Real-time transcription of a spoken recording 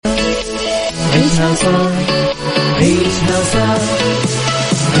عيشها صح عيشها صح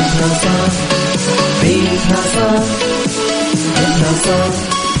عيشها صح عيشها صح عيشها صح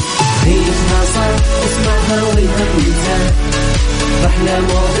عيشها صح اسمعها والهم ينزاح أحلى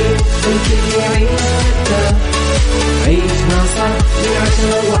مواضيع الكل يعيش حتى عيشها صح من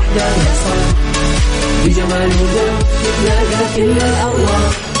 10 ل1 يا صاح بجمال وذوق تتلاقى كل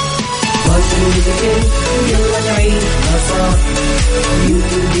الأرواح فاشل وذكر يلا نعيشها صح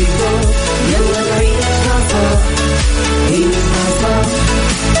يوتيوب ديكور يلا نعيشها صح عيشها صح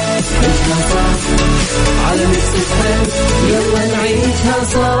عيشها صح على ميكس اف ام يلا نعيشها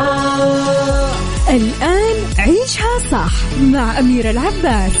صح. الآن عيشها صح مع أميرة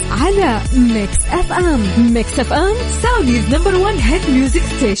العباس على ميكس اف ام. ميكس اف ام سعوديز نمبر 1 هيت ميوزك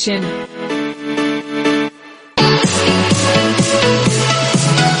ستيشن.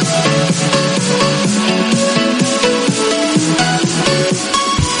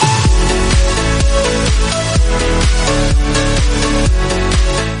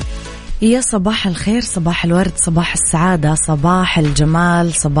 يا صباح الخير، صباح الورد، صباح السعادة، صباح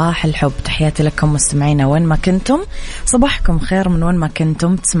الجمال، صباح الحب. تحياتي لكم مستمعينا وين ما كنتم، صباحكم خير من وين ما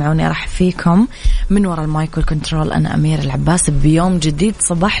كنتم تسمعوني. أرحب فيكم من وراء المايك والكنترول. أنا أميرة العباس بيوم جديد،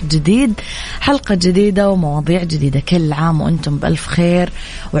 صباح جديد، حلقة جديدة ومواضيع جديدة. كل عام وأنتم بألف خير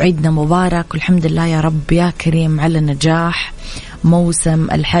وعيدنا مبارك والحمد لله يا رب يا كريم على نجاح موسم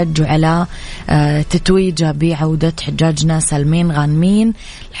الحج وعلى تتويجه بعودة حجاجنا سالمين غانمين.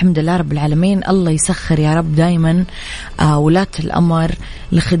 الحمد لله رب العالمين. الله يسخر يا رب دايما ولاة الأمر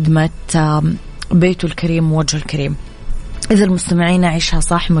لخدمة بيته الكريم ووجهه الكريم. إذا المستمعين عيشها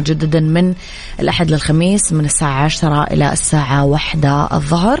صح مجددا من الأحد للخميس من الساعة 10 إلى الساعة 1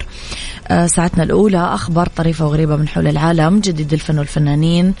 الظهر. ساعتنا الأولى أخبار طريفة وغريبة من حول العالم، جديد الفن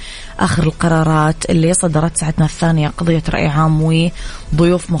والفنانين، آخر القرارات اللي صدرت. ساعتنا الثانية قضية رأي عام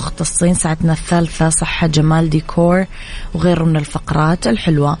وضيوف مختصين. ساعتنا الثالثة صحة جمال ديكور وغيره من الفقرات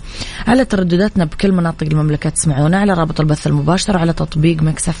الحلوة. على تردداتنا بكل مناطق المملكة تسمعونا على رابط البث المباشر على تطبيق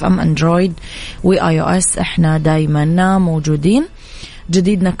ميكس اف ام اندرويد واي او اس. احنا دايما موجودين.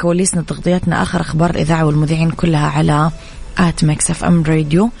 جديدنا كواليسنا تغطياتنا آخر أخبار الإذاعة والمذيعين كلها على ميكس اف ام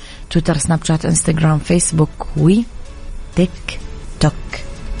راديو، تويتر، سناب شات، انستغرام، فيسبوك وتيك توك.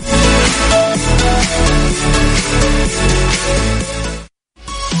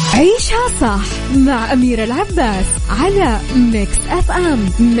 عيشها صح مع أميرة العباس على ميكس اف ام.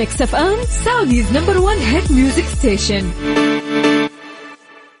 ميكس اف ام سعوديز نمبر 1 هيت ميوزك ستيشن.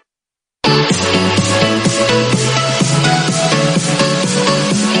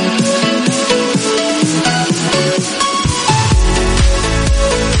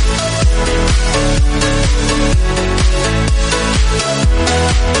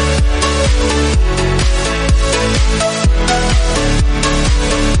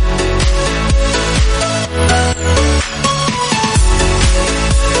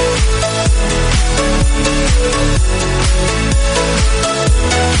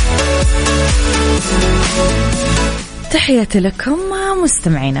 تحياتي لكم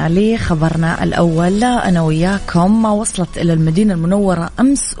مستمعينا. لخبرنا الأول، أنا وياكم ما وصلت إلى المدينة المنورة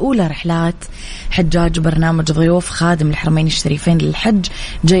أمس أولى رحلات حجاج برنامج ضيوف خادم الحرمين الشريفين للحج،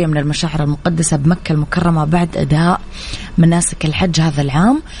 جاية من المشاعر المقدسة بمكة المكرمة بعد أداء مناسك الحج هذا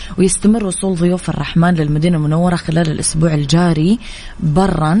العام. ويستمر وصول ضيوف الرحمن للمدينة المنورة خلال الأسبوع الجاري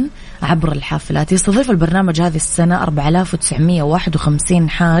برا عبر الحافلات. يستضيف البرنامج هذه السنة 4951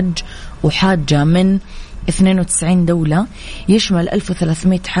 حاج وحاجة من 92 دولة، يشمل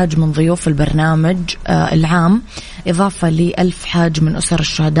 1300 حاج من ضيوف البرنامج العام، إضافة ل1000 حاج من أسر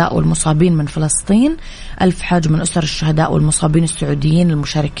الشهداء والمصابين من فلسطين، 1000 حاج من أسر الشهداء والمصابين السعوديين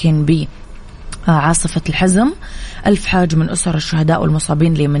المشاركين بعاصفة الحزم، 1000 حاج من أسر الشهداء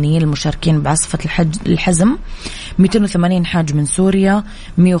والمصابين اليمنيين المشاركين بعاصفة الحزم، 280 حاج من سوريا،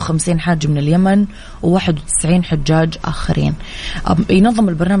 150 حاج من اليمن، و91 حجاج آخرين. ينظم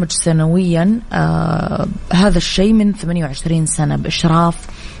البرنامج سنويا هذا الشيء من 28 سنة بإشراف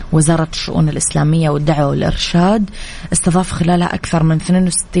وزارة الشؤون الإسلامية والدعوة والإرشاد. استضاف خلالها أكثر من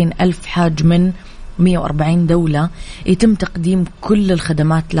 62 ألف حاج من 140 دولة، يتم تقديم كل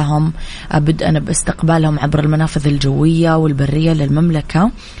الخدمات لهم بدءا باستقبالهم عبر المنافذ الجوية والبرية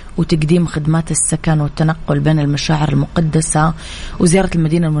للمملكة، وتقديم خدمات السكن والتنقل بين المشاعر المقدسة، وزيارة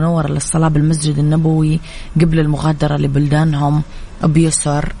المدينة المنورة للصلاة بالمسجد النبوي قبل المغادرة لبلدانهم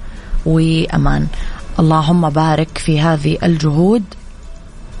بيسر وأمان. اللهم بارك في هذه الجهود،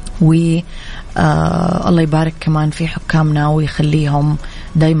 والله يبارك كمان في حكامنا ويخليهم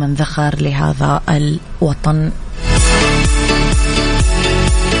دايما ذخر لهذا الوطن.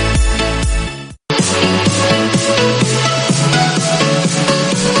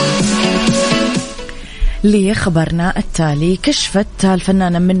 لخبرنا التالي، كشفت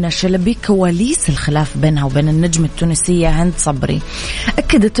الفنانة منة شلبي كواليس الخلاف بينها وبين النجمة التونسية هند صبري.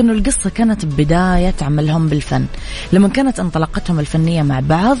 أكدت أنه القصة كانت بداية عملهم بالفن لما كانت انطلاقتهم الفنية مع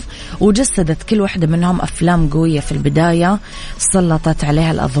بعض، وجسدت كل واحدة منهم أفلام قوية في البداية سلطت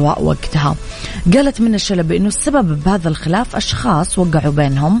عليها الأضواء وقتها. قالت منة شلبي أنه السبب بهذا الخلاف أشخاص وقعوا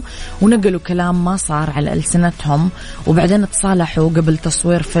بينهم ونقلوا كلام ما صار على ألسنتهم، وبعدين تصالحوا قبل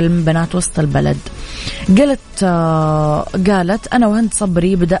تصوير فيلم بنات وسط البلد. قالت أنا وهند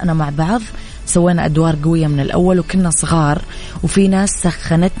صبري بدأنا مع بعض، سوينا أدوار قوية من الأول وكنا صغار، وفي ناس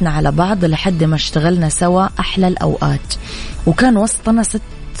سخنتنا على بعض لحد ما اشتغلنا سوا أحلى الأوقات، وكان وسطنا 6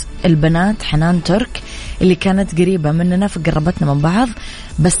 البنات حنان ترك اللي كانت قريبة مننا فقربتنا من بعض،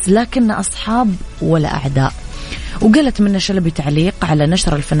 بس لكننا أصحاب ولا أعداء. وقالت منة شلبي تعليق على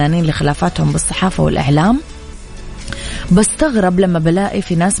نشر الفنانين لخلافاتهم بالصحافة والإعلام، بستغرب لما بلاقي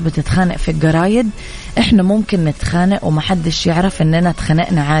في ناس بتتخانق في الجرايد، احنا ممكن نتخانق ومحدش يعرف اننا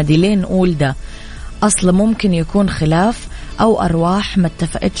تخانقنا عادي، ليه نقول ده؟ اصلا ممكن يكون خلاف او ارواح ما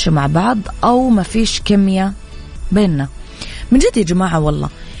اتفقتش مع بعض او ما فيش كيمياء بيننا. من جد يا جماعة والله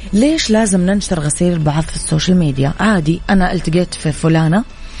ليش لازم ننشر غسيل بعض في السوشيال ميديا؟ عادي أنا التقيت في فلانة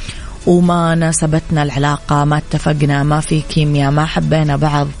وما ناسبتنا العلاقة، ما اتفقنا، ما في كيمياء، ما حبينا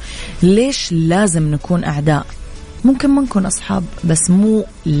بعض، ليش لازم نكون أعداء؟ ممكن ما نكون أصحاب بس مو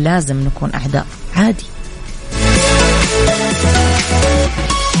لازم نكون أعداء، عادي.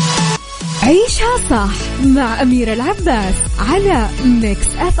 عيشها صح مع أميرة العباس على ميكس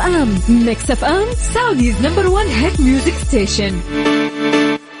أف أم. ميكس أف أم سعوديز نمبر 1 هيت ميوزك ستيشن.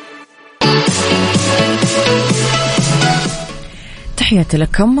 تحياتي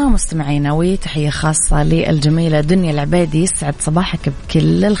لكم مستمعينا، وتحية خاصة للجميلة دنيا العبادي، يسعد صباحك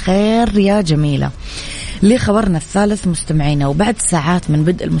بكل الخير يا جميلة. لخبرنا الثالث مستمعينا، وبعد ساعات من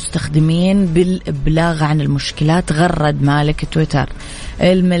بدء المستخدمين بالإبلاغ عن المشكلات، غرد مالك تويتر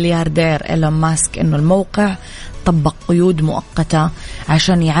الملياردير إيلون ماسك إنه الموقع طبق قيود مؤقتة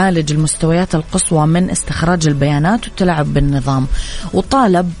عشان يعالج المستويات القصوى من استخراج البيانات والتلاعب بالنظام،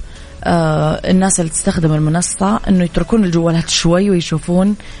 وطالب الناس اللي تستخدم المنصة إنه يتركون الجوالات شوي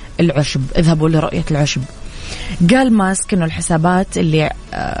ويشوفون العشب، اذهبوا لرؤية العشب. قال ماسك إنه الحسابات اللي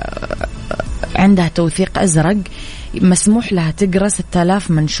عندها توثيق أزرق مسموح لها تقرأ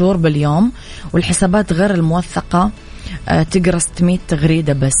 6000 منشور باليوم، والحسابات غير الموثقة تقرأ 600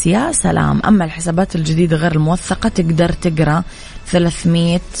 تغريدة بس. يا سلام. أما الحسابات الجديدة غير الموثقة تقدر تقرأ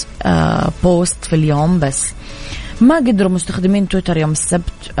 300 بوست في اليوم بس. ما قدروا مستخدمين تويتر يوم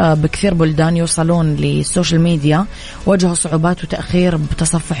السبت بكثير بلدان يوصلون للسوشيال ميديا، واجهوا صعوبات وتأخير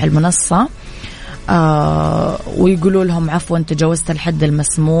بتصفح المنصة، ويقولوا لهم عفوا تجاوزت الحد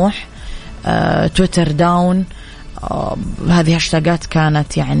المسموح، تويتر داون. هذه هاشتاجات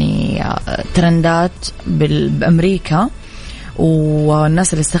كانت يعني ترندات بأمريكا،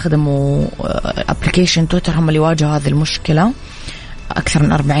 والناس اللي استخدموا ابليكيشن تويتر هم اللي واجهوا هذه المشكلة. أكثر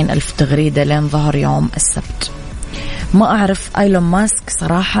من 40,000 تغريدة لين ظهر يوم السبت. ما أعرف إيلون ماسك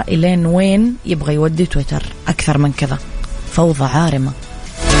صراحة إلين وين يبغى يودي تويتر، أكثر من كذا فوضى عارمة.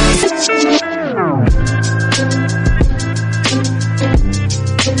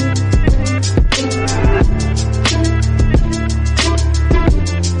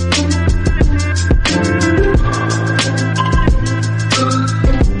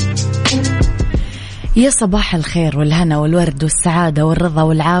 يا صباح الخير والهنا والورد والسعادة والرضا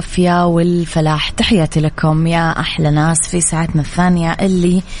والعافية والفلاح، تحياتي لكم يا أحلى ناس في ساعتنا الثانية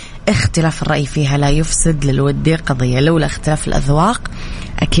اللي اختلاف الرأي فيها لا يفسد للود قضية، لولا اختلاف الأذواق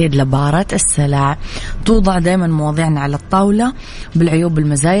أكيد لبارة السلع. توضع دائما مواضيعنا على الطاولة بالعيوب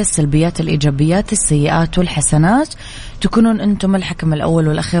المزايا السلبيات الإيجابيات السيئات والحسنات، تكونون أنتم الحكم الأول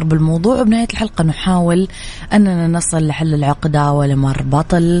والأخير بالموضوع، وبنهاية الحلقة نحاول أننا نصل لحل العقدة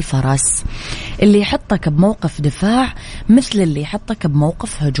ولمربط الفرس. اللي يحطك بموقف دفاع مثل اللي يحطك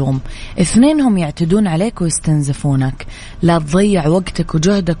بموقف هجوم، اثنينهم يعتدون عليك ويستنزفونك. لا تضيع وقتك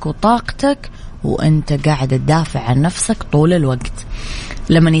وجهدك وطاقتك وأنت قاعد تدافع عن نفسك طول الوقت.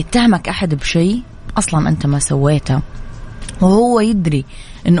 لما يتهمك أحد بشيء أصلا أنت ما سويته، وهو يدري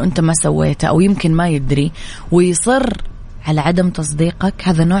أنه أنت ما سويته أو يمكن ما يدري، ويصر على عدم تصديقك،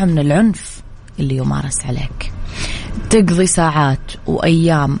 هذا نوع من العنف اللي يمارس عليك. تقضي ساعات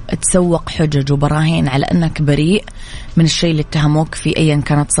وأيام تسوق حجج وبراهين على أنك بريء من الشيء اللي اتهموك فيه أيا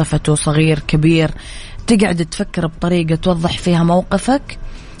كانت صفته، صغير كبير، تقعد تفكر بطريقة توضح فيها موقفك،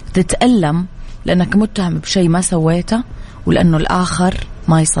 تتألم لأنك متهم بشيء ما سويته ولأنه الآخر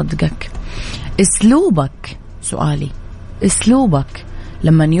ما يصدقك. أسلوبك، سؤالي، أسلوبك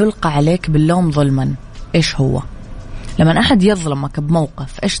لما يلقى عليك باللوم ظلما إيش هو؟ لما أحد يظلمك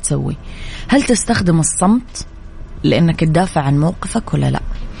بموقف إيش تسوي؟ هل تستخدم الصمت لأنك تدافع عن موقفك ولا لا؟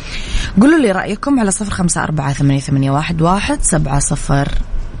 قولوا لي رأيكم على 0548811700.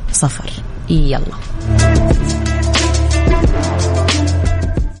 يلا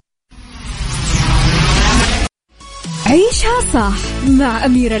عيشها صح مع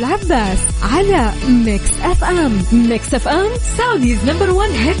أميرة العباس على ميكس أف أم. ميكس أف أم سعوديز نمبر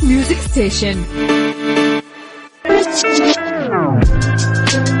 1 هيت ميوزك ستيشن.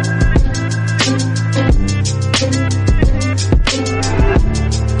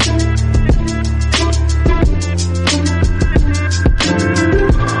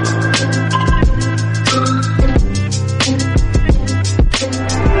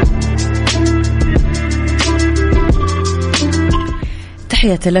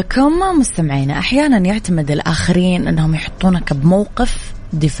 تحياتي لكم مستمعينا. أحيانا يعتمد الآخرين أنهم يحطونك بموقف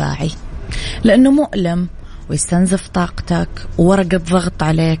دفاعي لأنه مؤلم ويستنزف طاقتك، وورقة ضغط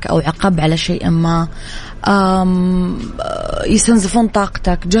عليك أو عقاب على شيء ما، يستنزفون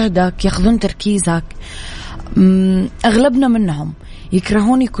طاقتك، جهدك، يأخذون تركيزك. أغلبنا منهم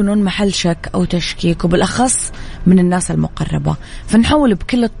يكرهون يكونون محل شك أو تشكيك، وبالأخص من الناس المقربة. فنحاول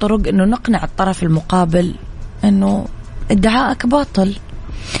بكل الطرق أنه نقنع الطرف المقابل أنه ادعائك باطل.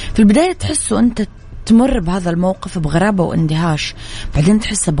 في البداية تحسوا أنت تمر بهذا الموقف بغرابة واندهاش، بعدين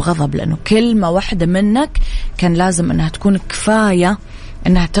تحس بغضب لأنه كلمة واحدة منك كان لازم أنها تكون كفاية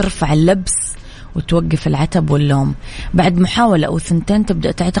أنها ترفع اللبس وتوقف العتب واللوم. بعد محاولة أو ثنتين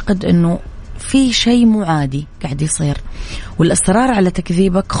تبدأ تعتقد أنه في شيء مو عادي قاعد يصير، والإصرار على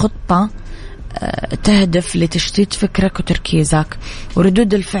تكذيبك خطة تهدف لتشتيت فكرك وتركيزك.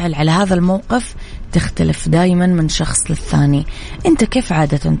 وردود الفعل على هذا الموقف تختلف دائما من شخص للثاني. أنت كيف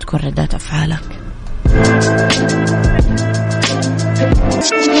عادة تكون ردات أفعالك؟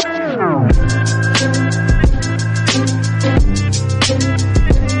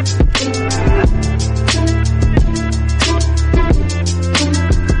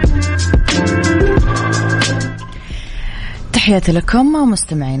 تحياتي لكم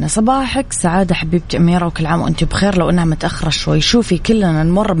مستمعينا. صباحك سعادة حبيبتي أميرة، وكل عام وأنت بخير. لو أنها متأخرة شوي، شوفي كلنا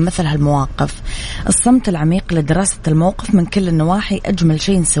نمر بمثل هالمواقف. الصمت العميق لدراسة الموقف من كل النواحي أجمل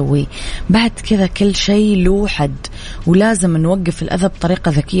شيء نسويه. بعد كذا كل شيء له حد، ولازم نوقف الأذى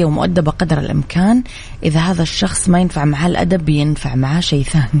بطريقة ذكية ومؤدبة قدر الإمكان. إذا هذا الشخص ما ينفع معه الأدب ينفع معه شيء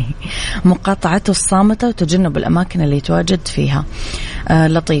ثاني. مقاطعته الصامتة وتجنب الأماكن اللي يتواجد فيها.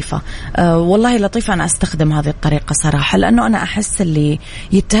 لطيفة، والله لطيفة. أنا أستخدم هذه الطريقة صراحة، لأنه أنا أحس اللي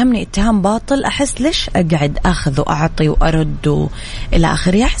يتهمني اتهام باطل أحس ليش أقعد أخذ وأعطي وأرد إلى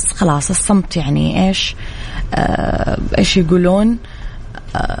آخره. يحس خلاص الصمت يعني إيش يقولون،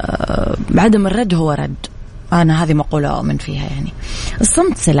 عدم الرد هو رد. أنا هذه مقولة أؤمن فيها. يعني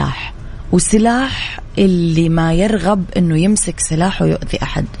الصمت سلاح، وسلاح اللي ما يرغب أنه يمسك سلاح ويؤذي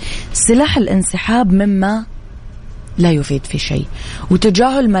أحد. سلاح الانسحاب مما لا يفيد في شيء،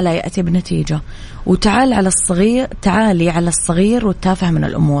 وتجاهل ما لا يأتي بنتيجة، وتعالي على الصغير والتافه من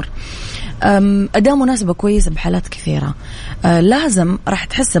الأمور. أداة مناسبة كويسة بحالات كثيرة. لازم راح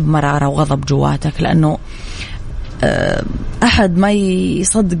تحس بمرارة وغضب جواتك، لأنه أحد ما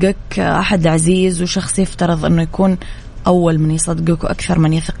يصدقك، أحد عزيز وشخص يفترض أنه يكون أول من يصدقك وأكثر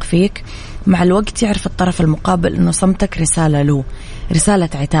من يثق فيك. مع الوقت يعرف الطرف المقابل أنه صمتك رسالة له، رسالة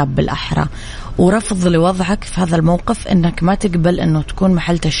عتاب بالأحرى، ورفض لوضعك في هذا الموقف أنك ما تقبل أنه تكون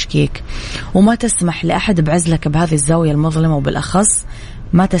محل تشكيك، وما تسمح لأحد بعزلك بهذه الزاوية المظلمة، وبالأخص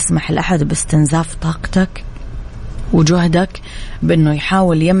ما تسمح لأحد باستنزاف طاقتك وجهدك بأنه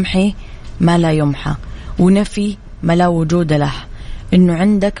يحاول يمحي ما لا يمحى ونفي ما لا وجود له. أنه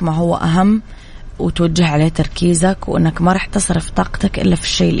عندك ما هو أهم وتوجه عليه تركيزك، وأنك ما رح تصرف طاقتك إلا في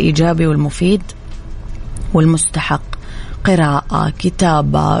الشيء الإيجابي والمفيد والمستحق. قراءة،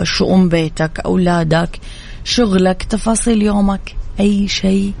 كتابة، شؤون بيتك، أولادك، شغلك، تفاصيل يومك، أي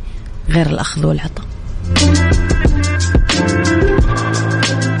شيء غير الأخذ والعطاء.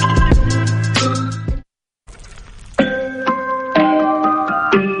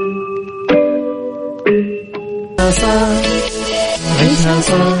 عيشها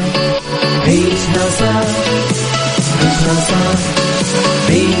صح، عيشها صح، عيشها صح،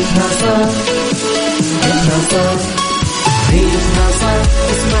 عيشها صح، عيشها صح، عيشها صح،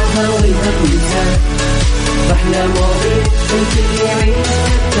 اسمعها والهم ينزاح، أحلى مواضيع الكل يعيش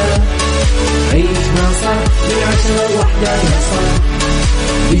مرتاح. عيشها صح من 10 ل1 يا صاح،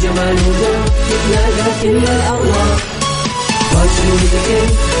 بجمال وذوق تتلاقى كل الأرواح.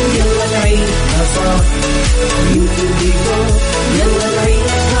 يلا نعيشها صح، يلا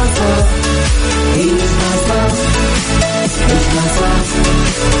نعيشها صح، عيشها صح، عيشها صح،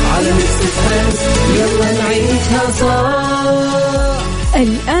 على ميكس أف أم، يلا نعيشها صح.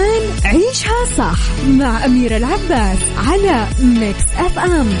 الآن عيشها صح مع أميرة العباس على ميكس أف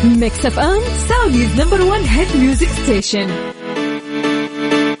أم. ميكس أف أم سعوديز نمبر 1 هيت ميوزك ستيشن.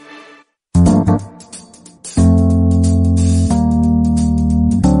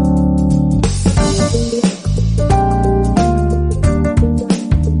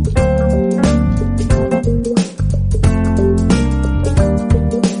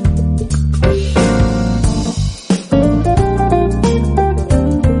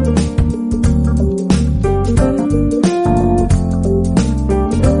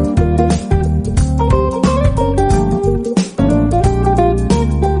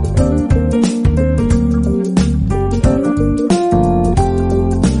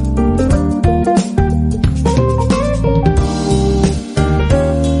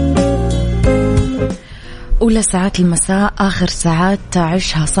 أولى ساعات المساء، آخر ساعات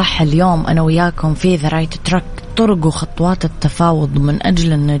تعيشها صح. اليوم أنا وياكم في ذا رايت تراك، طرق وخطوات التفاوض من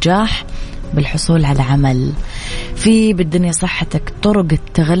أجل النجاح بالحصول على عمل. في بالدنيا صحتك طرق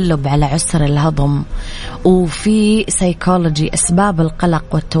التغلب على عسر الهضم، وفي سيكولوجي أسباب القلق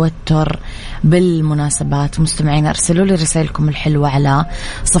والتوتر بالمناسبات. مستمعين أرسلوا لي رسائلكم الحلوة على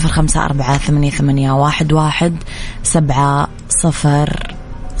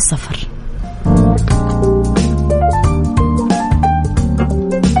 0548811700.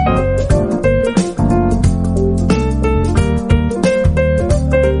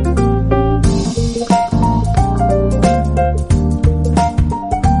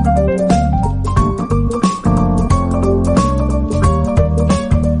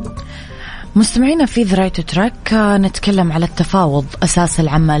 مستمعينا في ذا رايت تراك نتكلم على التفاوض أساس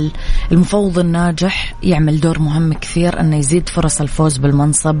العمل. المفوض الناجح يعمل دور مهم كثير أنه يزيد فرص الفوز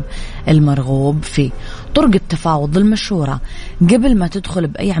بالمنصب المرغوب فيه. طرق التفاوض المشورة قبل ما تدخل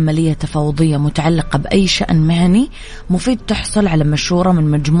بأي عملية تفاوضية متعلقة بأي شأن مهني، مفيد تحصل على مشورة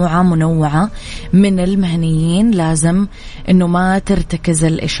من مجموعة منوعة من المهنيين. لازم أنه ما ترتكز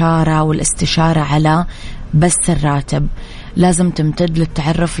الإشارة والاستشارة على بس الراتب، لازم تمتد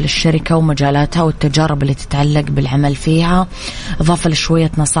للتعرف للشركة ومجالاتها والتجارب اللي تتعلق بالعمل فيها، إضافة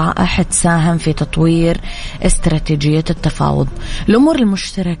لشوية نصائح تساهم في تطوير استراتيجية التفاوض. الأمور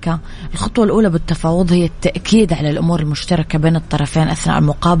المشتركة، الخطوة الأولى بالتفاوض هي التأكيد على الأمور المشتركة بين الطرفين أثناء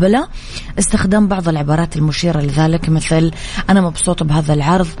المقابلة. استخدام بعض العبارات المشيرة لذلك، مثل أنا مبسوط بهذا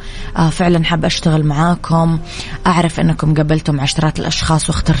العرض، فعلا حاب أشتغل معاكم، أعرف أنكم قبلتم عشرات الأشخاص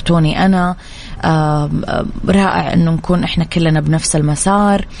واخترتوني أنا، رائع أنه نكون إحنا كلنا بنفس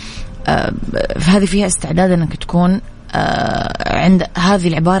المسار. فهذه فيها استعداد أنك تكون عند هذه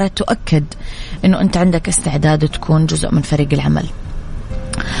العبارة تؤكد أنه أنت عندك استعداد تكون جزء من فريق العمل.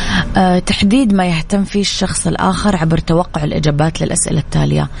 تحديد ما يهتم فيه الشخص الآخر عبر توقع الإجابات للأسئلة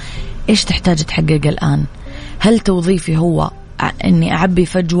التالية. إيش تحتاج تحقق الآن؟ هل توظيفي هو أني أعبي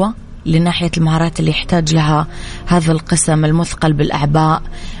فجوة لناحية المهارات اللي يحتاج لها هذا القسم المثقل بالأعباء؟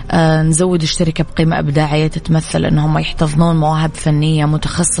 نزود الشركة بقيمة إبداعية تتمثل أنهم يحتضنون مواهب فنية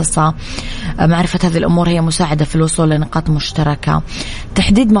متخصصة. معرفة هذه الأمور هي مساعدة في الوصول لنقاط مشتركة.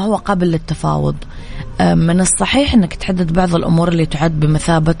 تحديد ما هو قابل للتفاوض. من الصحيح أنك تحدد بعض الأمور اللي تعد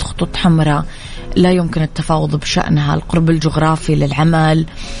بمثابة خطوط حمراء لا يمكن التفاوض بشأنها: القرب الجغرافي للعمل،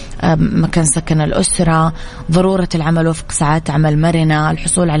 مكان سكن الأسرة، ضرورة العمل وفق ساعات عمل مرنة،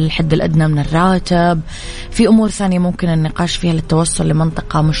 الحصول على الحد الأدنى من الراتب. في أمور ثانية ممكن النقاش فيها للتوصل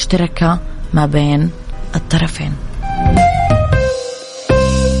لمنطقة مشتركة ما بين الطرفين.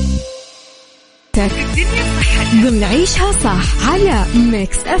 ضمن عيشها صح على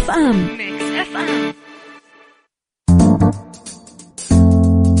ميكس أف أم.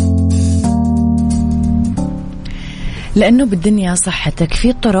 لأنه بالدنيا صحتك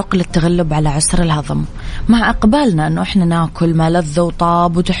في طرق للتغلب على عسر الهضم. مع إقبالنا أنه إحنا ناكل ما لذ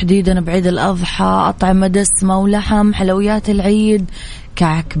وطاب، وتحديدا بعيد الأضحى أطعمة دسمة ولحم، حلويات العيد،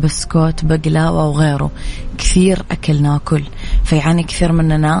 كعك، بسكوت، بقلاوة وغيره، كثير أكل ناكل، فيعاني كثير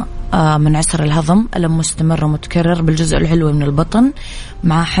مننا من عسر الهضم، ألم مستمر ومتكرر بالجزء العلوي من البطن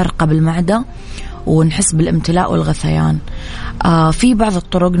مع حرقة بالمعدة، ونحس بالامتلاء والغثيان. في بعض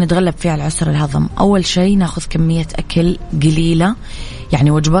الطرق نتغلب فيها على عسر الهضم. أول شيء ناخذ كمية أكل قليلة،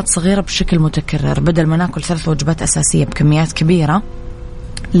 يعني وجبات صغيرة بشكل متكرر. بدل ما ناكل 3 وجبات أساسية بكميات كبيرة،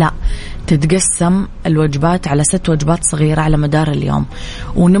 لا، تتقسم الوجبات على 6 وجبات صغيرة على مدار اليوم،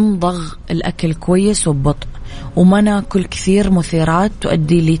 ونمضغ الأكل كويس وببطء، وما ناكل كثير مثيرات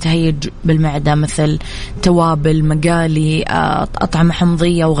تؤدي لتهيج بالمعدة مثل توابل، مقالي، أطعمة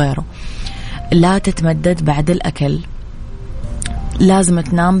حمضية وغيره. لا تتمدد بعد الأكل، لازم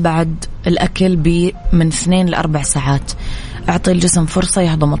تنام بعد الأكل من 2 ل4 ساعات. أعطي الجسم فرصة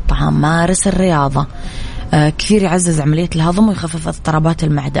يهضم الطعام. مارس الرياضة. كثير يعزز عملية الهضم ويخفف اضطرابات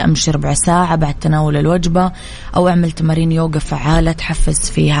المعدة. أمشي ربع ساعة بعد تناول الوجبة أو أعمل تمارين يوغا فعالة تحفز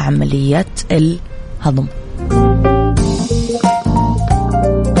فيها عملية الهضم.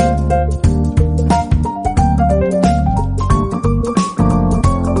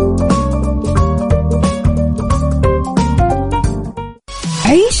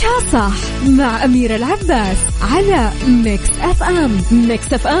 عيشها صح مع أميرة العباس على ميكس أف أم.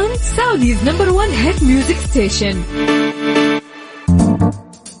 ميكس أف أم سعوديز نمبر 1 هيت ميوزك ستيشن.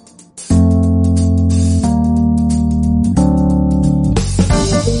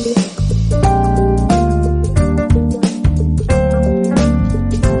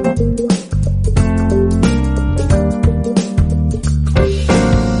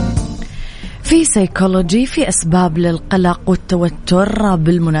 في سيكولوجي، في أسباب للقلق والتوتر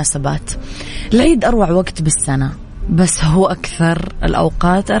بالمناسبات. العيد أروع وقت بالسنة، بس هو أكثر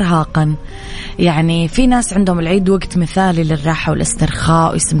الأوقات إرهاقا. يعني في ناس عندهم العيد وقت مثالي للراحة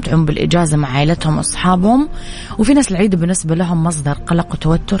والاسترخاء ويستمتعون بالإجازة مع عائلتهم وأصحابهم، وفي ناس العيد بالنسبة لهم مصدر قلق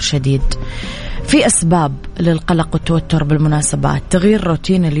وتوتر شديد. في أسباب للقلق والتوتر بالمناسبات: تغيير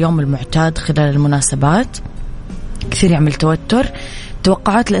روتين اليوم المعتاد خلال المناسبات كثير يعمل توتر.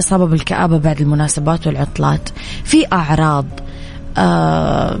 توقعات الإصابة بالكآبة بعد المناسبات والعطلات. في أعراض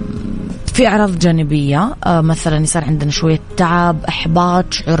جانبية، مثلا يصير عندنا شوية تعب،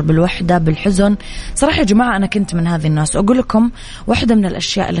 إحباط، شعور بالوحدة، بالحزن. صراحة يا جماعة أنا كنت من هذه الناس. أقول لكم واحدة من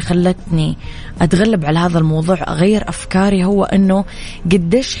الأشياء اللي خلتني أتغلب على هذا الموضوع، أغير أفكاري، هو أنه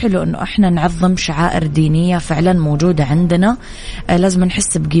قديش حلو أنه إحنا نعظم شعائر دينية فعلا موجودة عندنا. لازم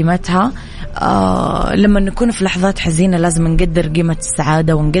نحس بقيمتها. لما نكون في لحظات حزينة لازم نقدر قيمة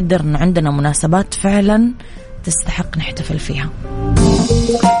السعادة، ونقدر أنه عندنا مناسبات فعلا تستحق نحتفل فيها.